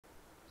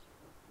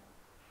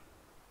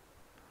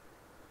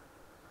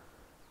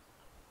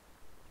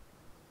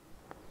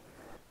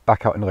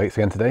back out in the lakes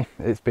again today.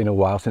 It's been a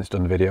while since I've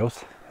done the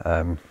videos.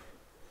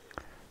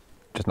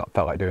 Just not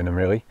felt like doing them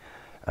really.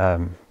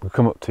 We've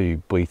come up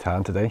to Blea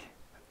Tarn today.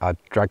 I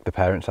dragged the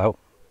parents out,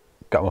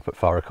 got them up at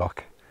 4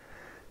 o'clock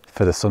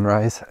for the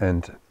sunrise,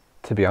 and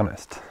to be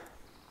honest,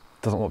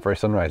 it doesn't look very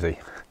sunrisey.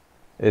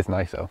 It is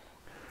nice though.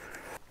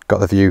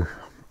 Got the view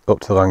up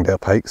to Langdale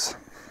Pikes.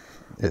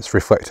 It's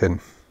reflecting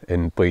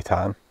in Blea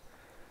Tarn.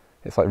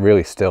 It's like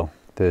really still.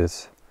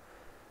 There's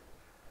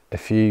a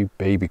few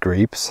baby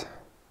grebes.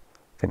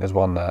 I think there's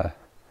one there.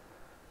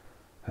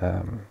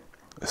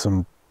 There's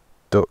some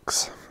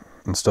ducks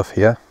and stuff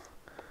here.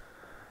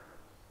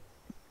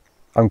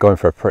 I'm going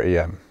for a pretty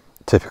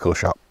typical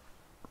shot.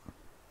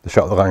 The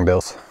shot of the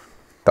Langdales.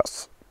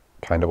 That's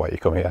kind of why you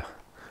come here.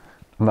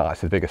 I'm not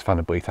actually the biggest fan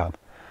of Blea Tarn,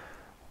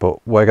 but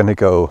we're going to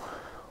go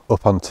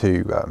up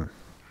onto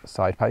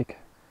Side Pike,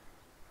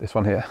 this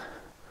one here,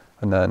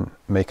 and then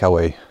make our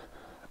way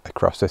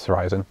across this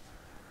horizon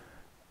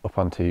up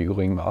onto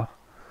Lingmoor.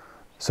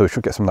 So we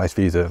should get some nice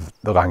views of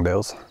the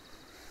Langdales.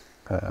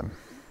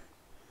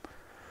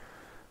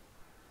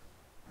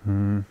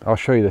 I'll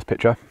show you this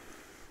picture.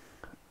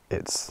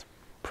 It's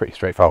pretty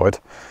straightforward,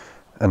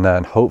 and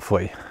then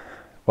hopefully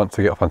once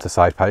we get up onto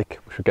Side Pike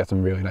we should get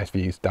some really nice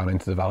views down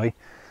into the valley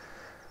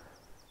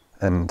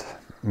and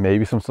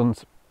maybe some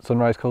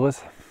sunrise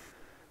colours.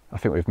 I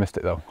think we've missed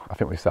it though. I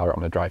think we saw it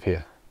on the drive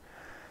here,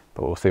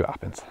 but we'll see what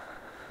happens.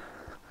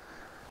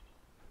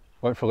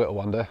 Went for a little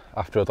wander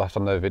after I was last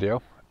on the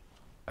video.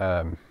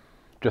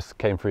 Just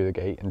came through the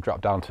gate and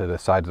dropped down to the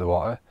side of the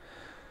water,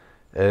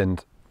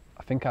 and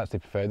I think I actually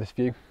prefer this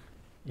view.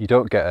 You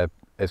don't get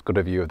as good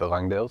a view of the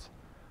Langdales,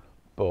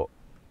 but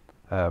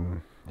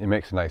it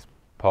makes a nice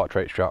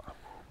portrait shot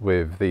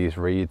with these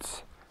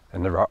reeds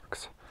and the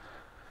rocks.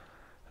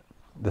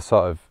 They're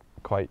sort of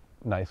quite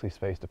nicely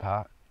spaced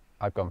apart.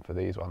 I've gone for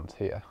these ones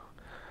here,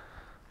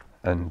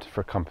 and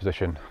for a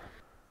composition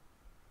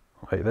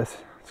like this,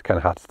 it's kind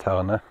of hard to tell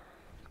on there.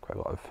 Quite a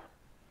lot of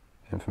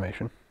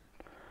information.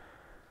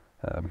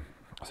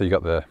 So you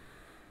got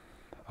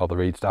all the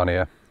reeds down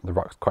here, the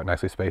rocks quite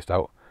nicely spaced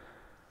out.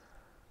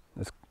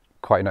 There's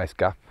quite a nice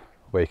gap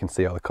where you can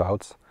see all the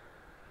clouds.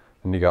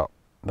 And you got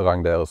the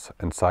Langdales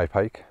and Side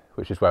Pike,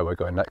 which is where we're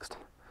going next.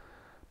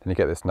 Then you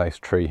get this nice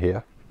tree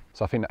here.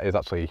 So I think that is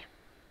actually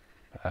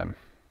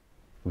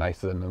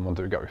nicer than the ones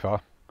that we got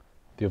before.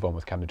 The other one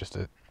was kind of just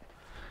a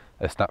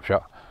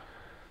snapshot.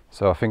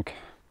 So I think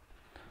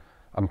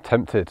I'm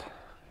tempted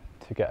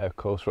to get a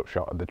closer up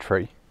shot of the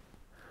tree,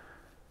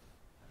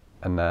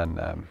 and then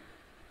I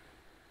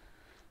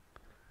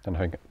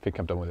think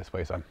I'm done with this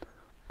place then.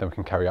 Then we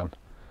can carry on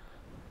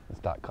and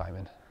start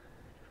climbing.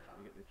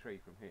 You get the tree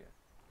from here?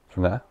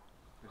 From there?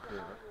 Just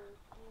here,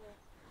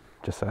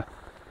 just there?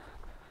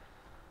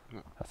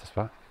 No. That's as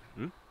far?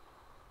 Hmm?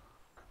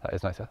 That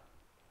is nicer.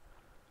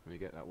 And you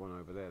get that one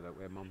over there, that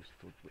where Mum's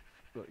stood.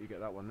 Look, you get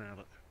that one there,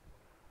 look.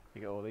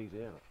 You get all these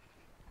here, look.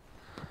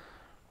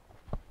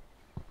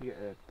 You get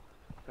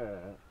a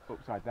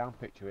upside down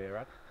picture here,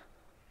 Ed.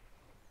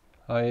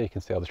 Oh yeah, you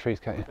can see all the trees,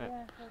 can't you? Yeah,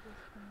 they're just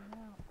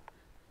coming out.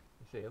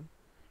 You see them?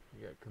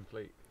 You get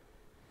complete.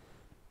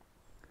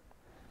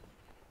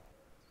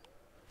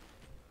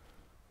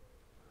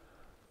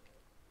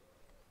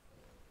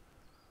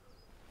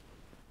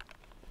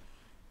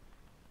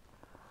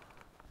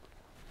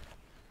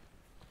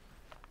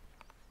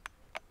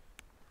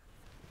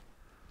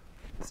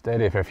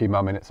 Stayed here for a few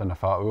more minutes than I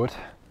thought we would.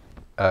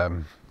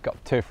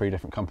 Got 2 or 3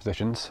 different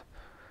compositions.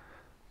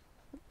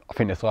 I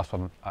think this last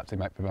one actually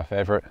might be my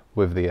favourite,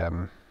 with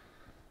the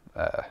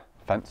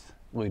fence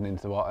leading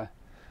into the water.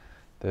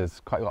 There's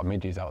quite a lot of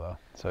midges out though,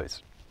 so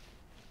it's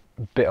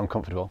a bit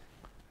uncomfortable.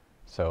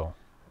 So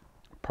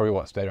probably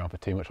won't stay around for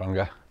too much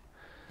longer,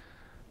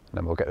 and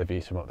then we'll get the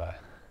views from up there.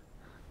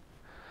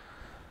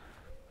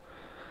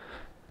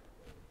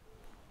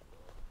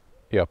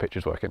 Your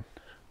picture's working.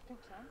 I think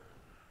so.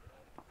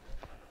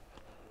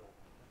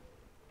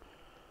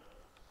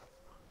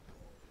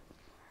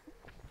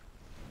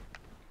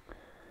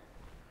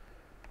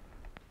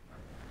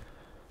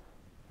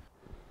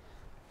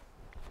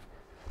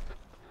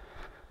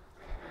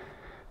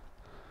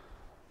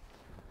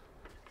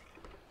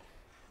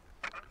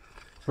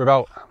 We're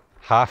about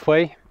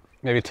halfway,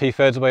 maybe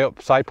 2/3 of the way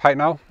up Side Pike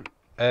now,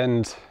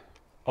 and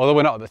although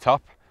we're not at the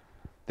top,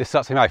 this is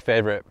actually my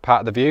favourite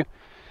part of the view.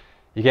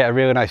 You get a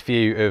really nice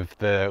view of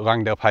the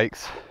Langdale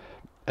Pikes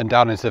and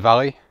down into the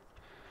valley.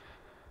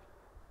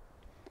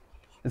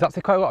 There's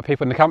actually quite a lot of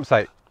people in the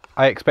campsite.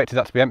 I expected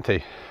that to be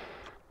empty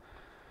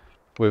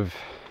with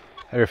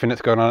everything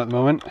that's going on at the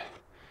moment.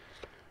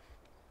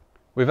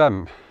 I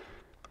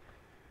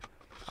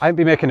haven't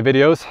been making the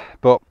videos,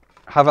 but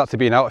have actually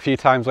been out a few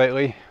times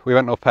lately. We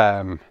went up,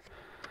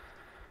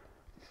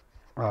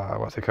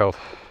 what's it called?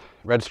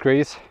 Red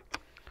Screes.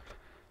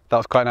 That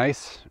was quite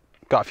nice.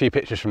 Got a few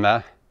pictures from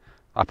there.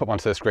 I'll put one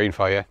to the screen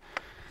for you.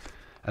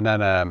 And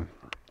then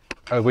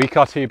a week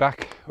or 2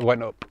 back, we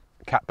went up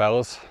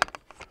Kappa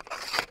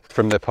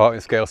from the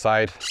Porting Scale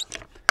side.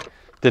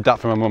 Did that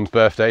for my mum's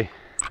birthday.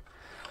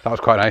 That was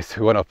quite nice.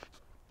 We went up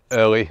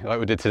early like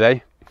we did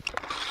today.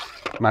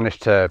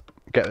 managed to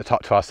get the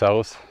top to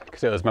ourselves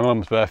because it was my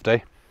mum's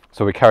birthday.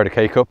 So we carried a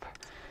cake up,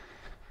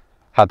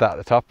 had that at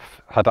the top,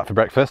 had that for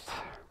breakfast.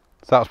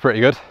 So that was pretty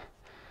good.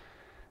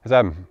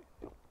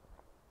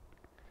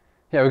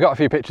 Yeah, we got a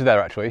few pictures there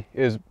actually.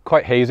 It was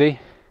quite hazy,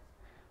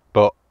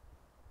 but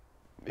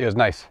it was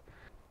nice.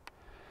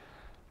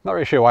 Not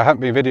really sure why I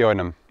haven't been videoing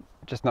them.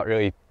 Just not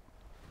really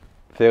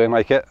feeling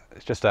like it.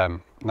 It's just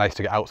nice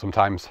to get out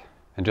sometimes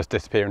and just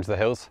disappear into the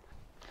hills.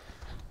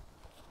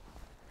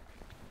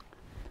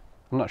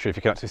 I'm not sure if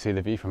you can actually see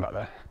the view from back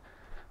there.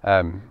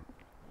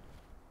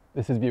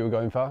 This is the view we're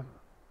going for.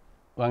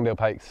 Langdale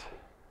Pikes,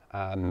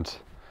 and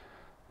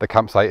the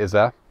campsite is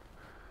there. I'll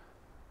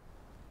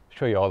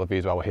show you all the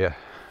views while we're here.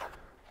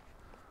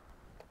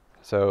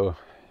 So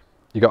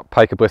you got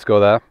Pike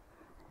there,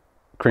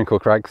 Crinkle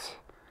Crags,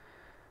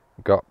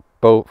 you've got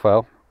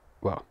Bowfell.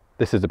 Well,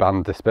 this is the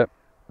band, this bit,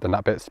 then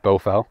that bit's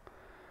Bowfell.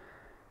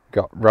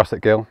 Got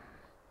Rosset Gill,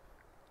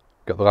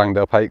 got the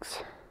Langdale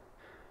Pikes.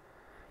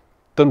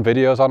 Done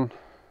videos on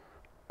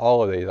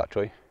all of these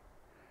actually.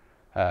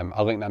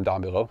 I'll link them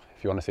down below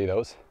if you want to see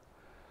those.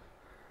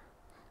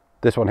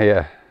 This one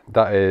here,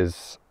 that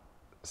is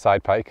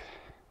Side Pike.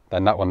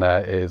 Then that one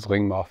there is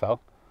Lingmoor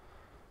Fell.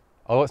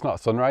 Although it's not a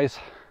sunrise,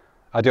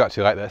 I do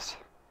actually like this.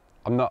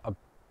 I'm not a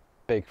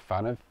big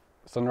fan of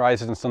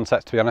sunrises and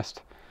sunsets, to be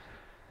honest.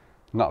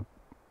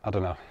 I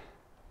don't know,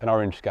 an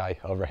orange sky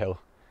over a hill.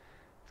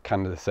 It's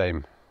kind of the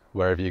same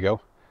wherever you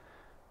go.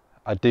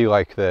 I do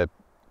like the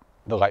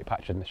light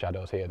patch in the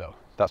shadows here though.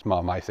 That's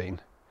more my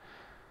scene.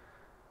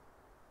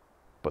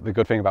 But the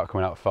good thing about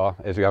coming out far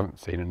is we haven't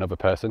seen another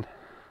person,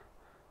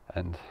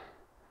 and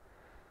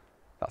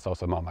that's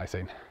also more my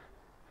scene.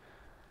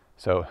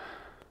 So I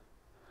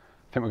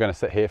think we're going to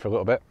sit here for a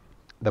little bit,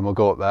 then we'll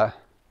go up there,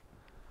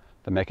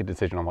 then make a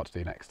decision on what to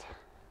do next.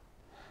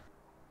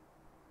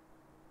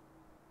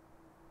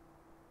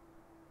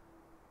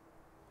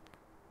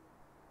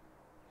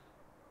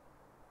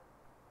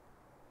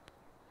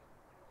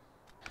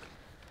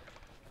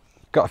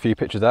 Got a few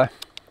pictures there,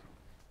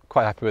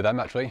 quite happy with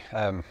them actually.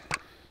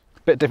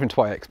 Bit different to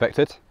what I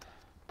expected,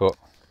 but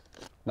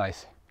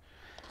nice.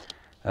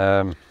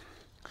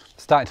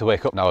 Starting to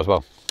wake up now as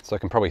well, so I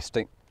can probably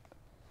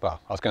well,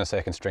 I was going to say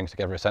I can string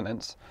together a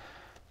sentence,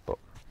 but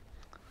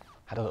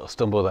had a little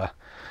stumble there.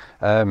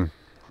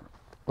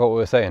 What we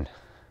were saying,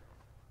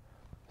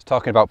 I was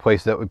talking about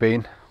places that we've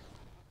been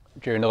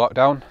during the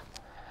lockdown.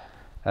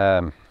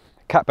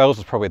 Cat Bells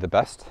was probably the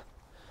best.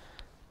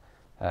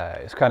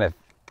 It's kind of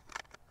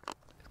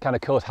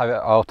cool to have it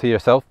all to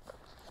yourself.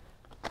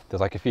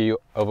 There's like a few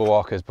other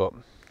walkers, but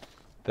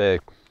they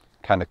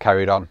kind of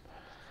carried on,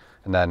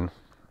 and then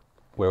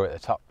we were at the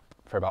top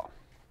for about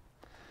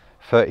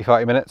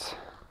 30-40 minutes,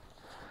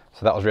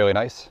 so that was really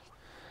nice.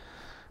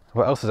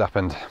 What else has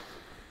happened?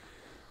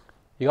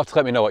 You'll have to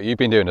let me know what you've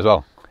been doing as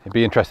well. It'd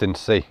be interesting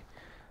to see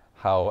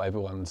how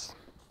everyone's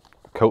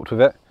coped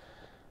with it.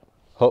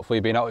 Hopefully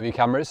you've been out with your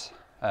cameras.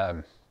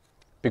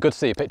 Be good to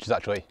see your pictures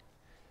actually.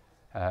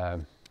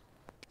 Tend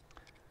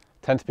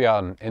to be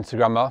on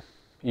Instagram more.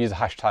 Use the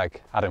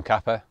hashtag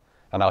 #Kappa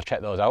and I'll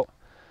check those out.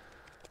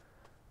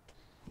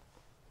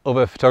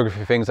 Other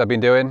photography things I've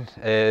been doing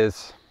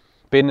is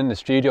been in the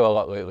studio a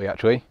lot lately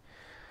actually.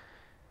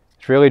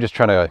 It's really just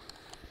trying to,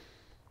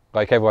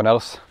 like everyone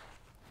else,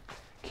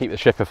 keep the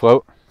ship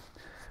afloat,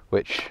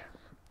 which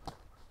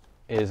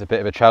is a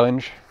bit of a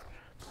challenge,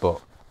 but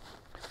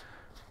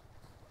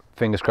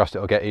fingers crossed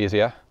it'll get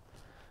easier.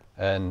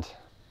 And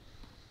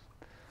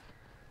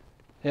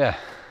yeah,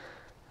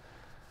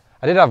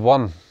 I did have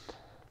one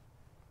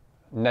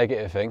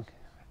negative thing,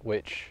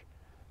 which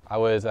I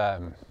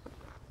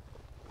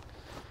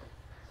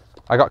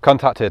got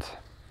contacted.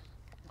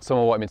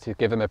 Someone wanted me to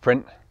give them a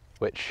print,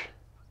 which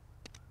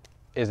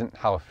isn't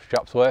how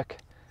shops work.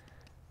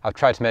 I've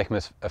tried to make them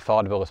as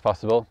affordable as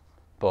possible,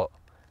 but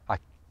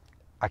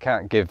I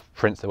can't give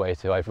prints away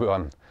to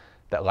everyone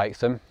that likes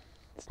them.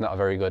 It's not a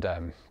very good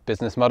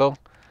business model.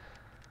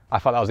 I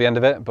thought that was the end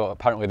of it, but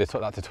apparently they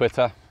took that to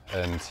Twitter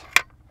and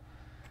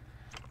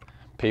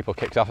people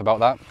kicked off about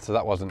that, so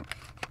that wasn't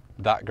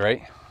that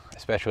great,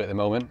 especially at the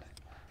moment.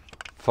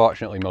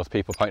 Fortunately, most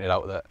people pointed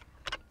out that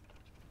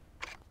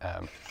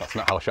that's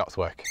not how shops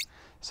work.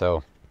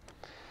 So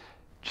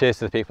cheers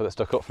to the people that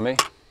stuck up for me.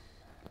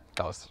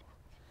 That was,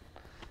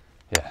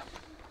 yeah,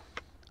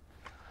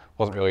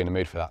 wasn't really in the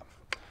mood for that.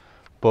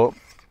 But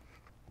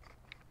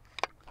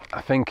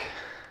I think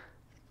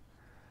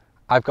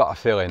I've got a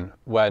feeling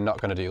we're not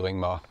going to do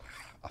Lingmoor.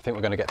 I think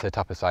we're going to get to the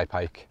top of Side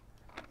Pike,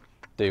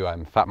 do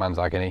Fat Man's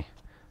Agony,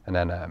 and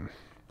then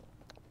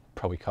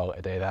probably call it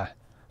a day there.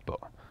 But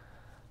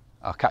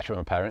I'll catch up with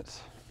my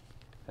parents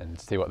and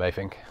see what they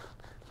think.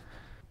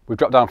 We've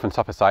dropped down from the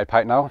top of Side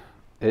Pike now.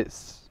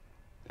 It's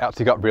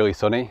actually got really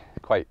sunny,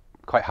 quite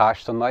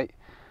harsh sunlight.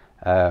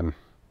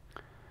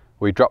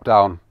 We dropped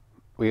down,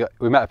 we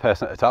met a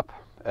person at the top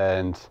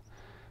and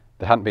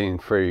they hadn't been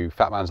through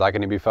Fat Man's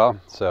Agony before,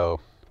 so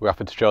we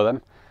offered to show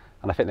them,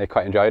 and I think they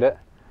quite enjoyed it.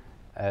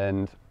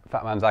 And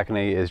Fat Man's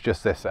Agony is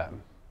just this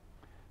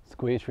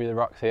squeeze through the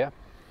rocks here.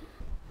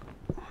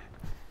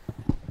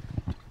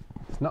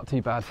 not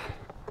too bad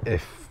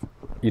if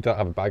you don't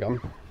have a bag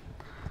on.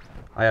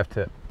 I have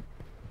to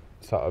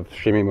sort of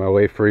shimmy my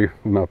way through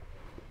with my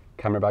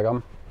camera bag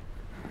on,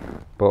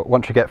 but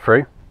once you get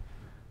through,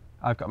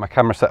 I've got my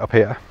camera set up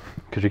here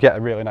because you get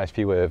a really nice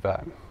view of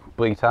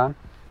Blea Tarn.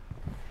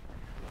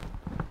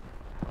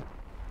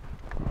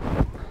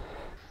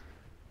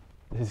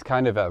 This is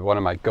kind of one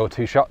of my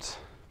go-to shots.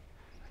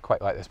 I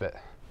quite like this bit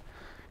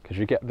because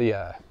you get the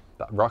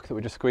that rock that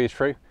we just squeezed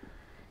through,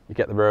 you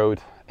get the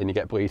road and you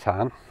get Blea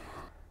Tarn,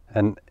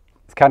 and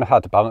it's kind of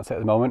hard to balance it at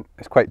the moment.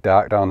 It's quite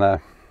dark down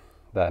there,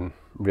 then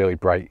really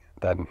bright,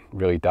 then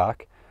really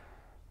dark,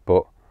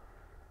 but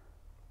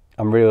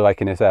I'm really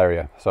liking this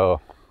area. So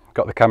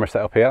got the camera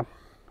set up here.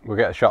 We'll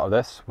get a shot of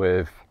this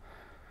with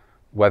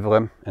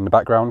Weatherlam in the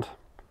background,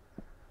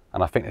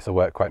 and I think this will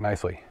work quite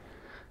nicely.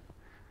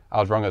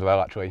 I was wrong as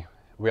well, actually.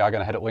 We are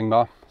going to head up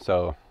Lingmoor,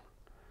 so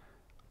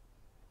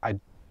I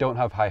don't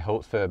have high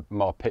hopes for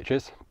more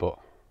pictures, but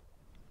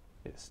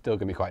it's still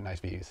going to be quite nice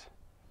views.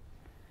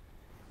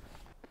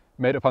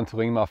 Made up onto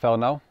Lingmoor Fell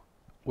now.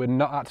 We're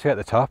not actually at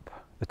the top.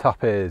 The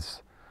top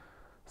is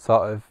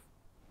sort of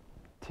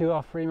 2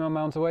 or 3 more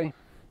mounds away.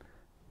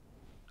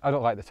 I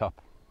don't like the top.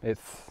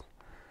 It's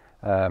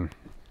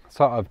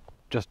sort of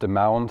just a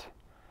mound,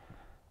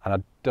 and I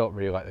don't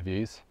really like the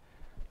views.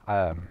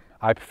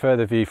 I prefer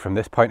the view from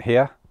this point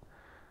here,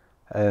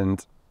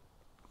 and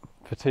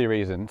for 2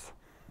 reasons.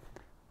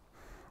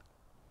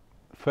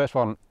 First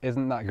one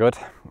isn't that good.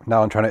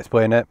 Now I'm trying to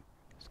explain it.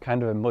 It's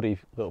kind of a muddy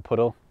little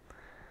puddle,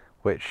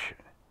 which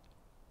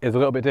is a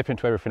little bit different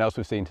to everything else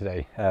we've seen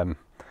today.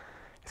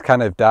 It's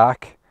kind of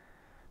dark,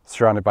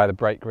 surrounded by the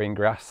bright green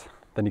grass.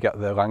 Then you get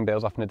the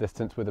Langdales off in the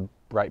distance with a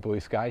bright blue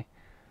sky,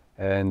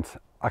 and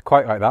I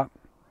quite like that.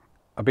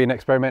 I've been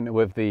experimenting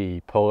with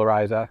the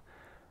polarizer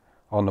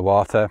on the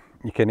water.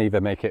 You can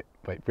either make it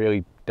like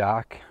really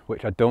dark,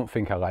 which I don't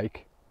think I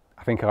like.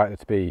 I think I like there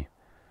to be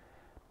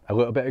a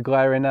little bit of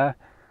glare in there,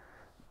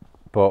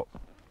 but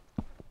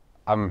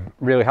I'm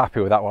really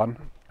happy with that one.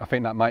 I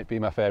think that might be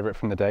my favourite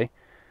from the day.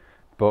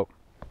 But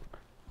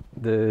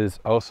there's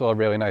also a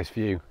really nice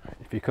view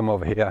if you come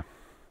over here,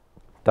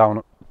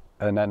 down,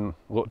 and then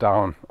look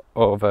down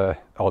over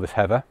all this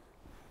heather.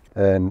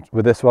 And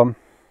with this one,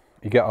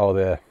 you get all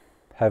the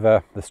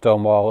heather, the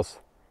stone walls,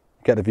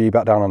 get the view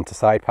back down onto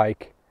side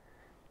Pike.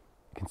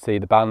 You can see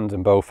the band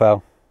and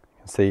bowfell, you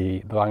can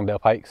see the Langdale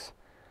Pikes,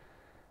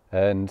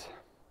 and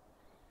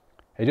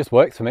it just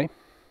works for me.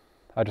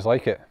 I just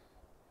like it.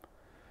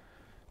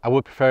 I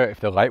would prefer it if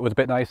the light was a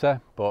bit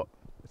nicer, but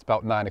it's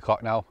about 9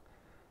 o'clock now,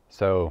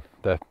 so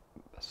the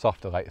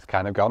softer light is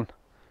kind of gone.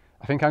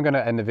 I think I'm going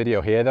to end the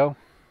video here though.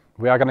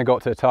 We are going to go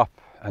up to the top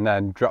and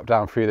then drop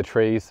down through the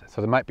trees,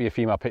 so there might be a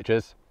few more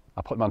pictures.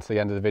 I'll put them onto the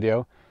end of the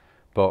video,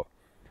 but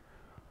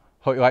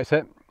hope you liked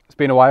it. It's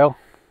been a while.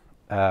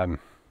 There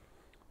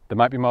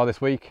might be more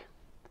this week.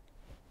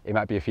 It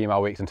might be a few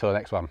more weeks until the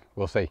next one.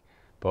 We'll see.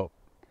 But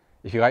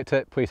if you liked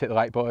it, please hit the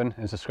like button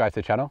and subscribe to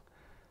the channel,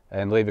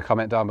 and leave a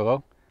comment down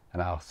below,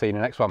 and I'll see you in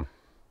the next one.